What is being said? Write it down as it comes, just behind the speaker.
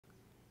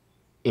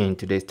In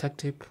today's tech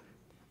tip,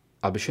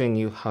 I'll be showing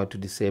you how to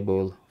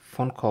disable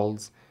phone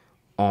calls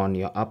on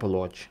your Apple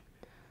Watch.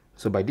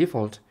 So by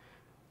default,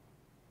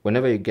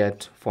 whenever you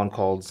get phone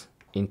calls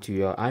into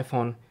your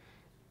iPhone,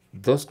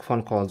 those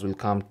phone calls will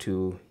come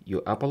to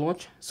your Apple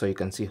Watch so you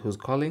can see who's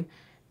calling.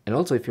 And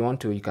also if you want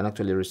to, you can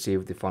actually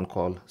receive the phone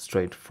call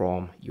straight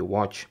from your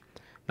watch.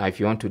 Now, if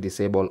you want to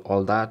disable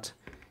all that,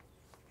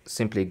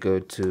 simply go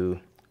to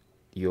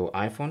your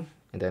iPhone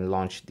and then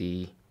launch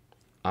the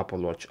Apple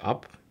Watch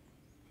app,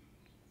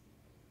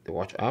 the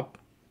watch app,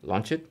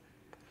 launch it.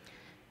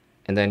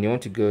 And then you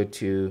want to go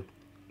to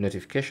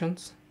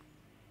notifications,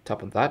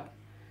 tap on that,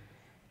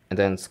 and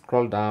then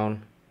scroll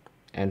down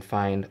and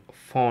find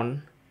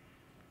phone,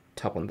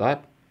 tap on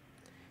that.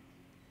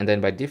 And then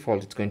by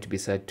default, it's going to be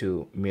set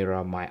to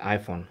mirror my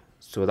iPhone.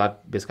 So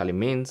that basically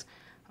means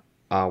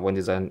when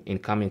there's an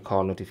incoming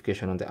call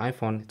notification on the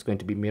iPhone, it's going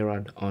to be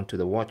mirrored onto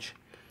the watch.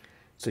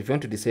 So if you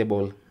want to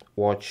disable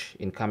watch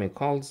incoming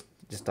calls,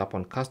 just tap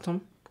on custom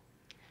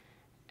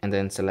and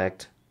then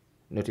select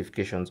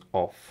notifications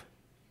off.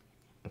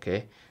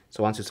 Okay,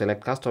 so once you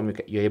select custom,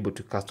 you're able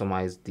to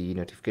customize the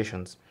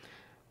notifications.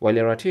 While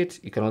you're at it,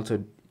 you can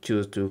also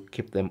choose to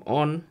keep them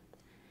on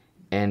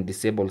and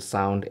disable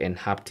sound and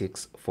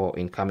haptics for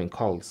incoming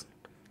calls.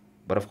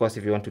 But of course,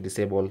 if you want to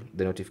disable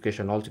the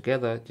notification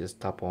altogether, just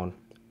tap on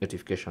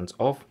notifications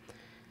off.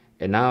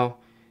 And now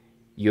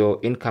your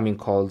incoming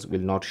calls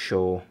will not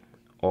show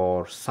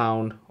or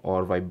sound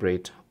or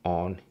vibrate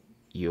on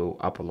your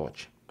Apple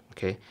Watch.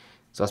 Okay,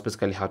 so that's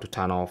basically how to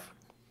turn off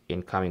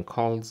incoming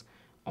calls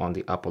on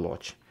the Apple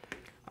Watch.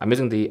 I'm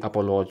using the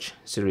Apple Watch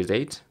Series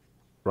 8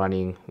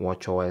 running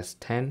watchOS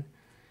 10,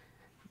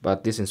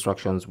 but these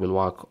instructions will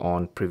work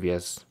on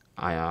previous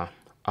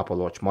Apple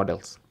Watch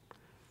models.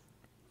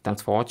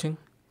 Thanks for watching.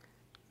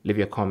 Leave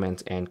your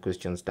comments and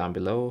questions down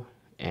below,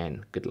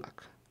 and good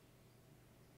luck.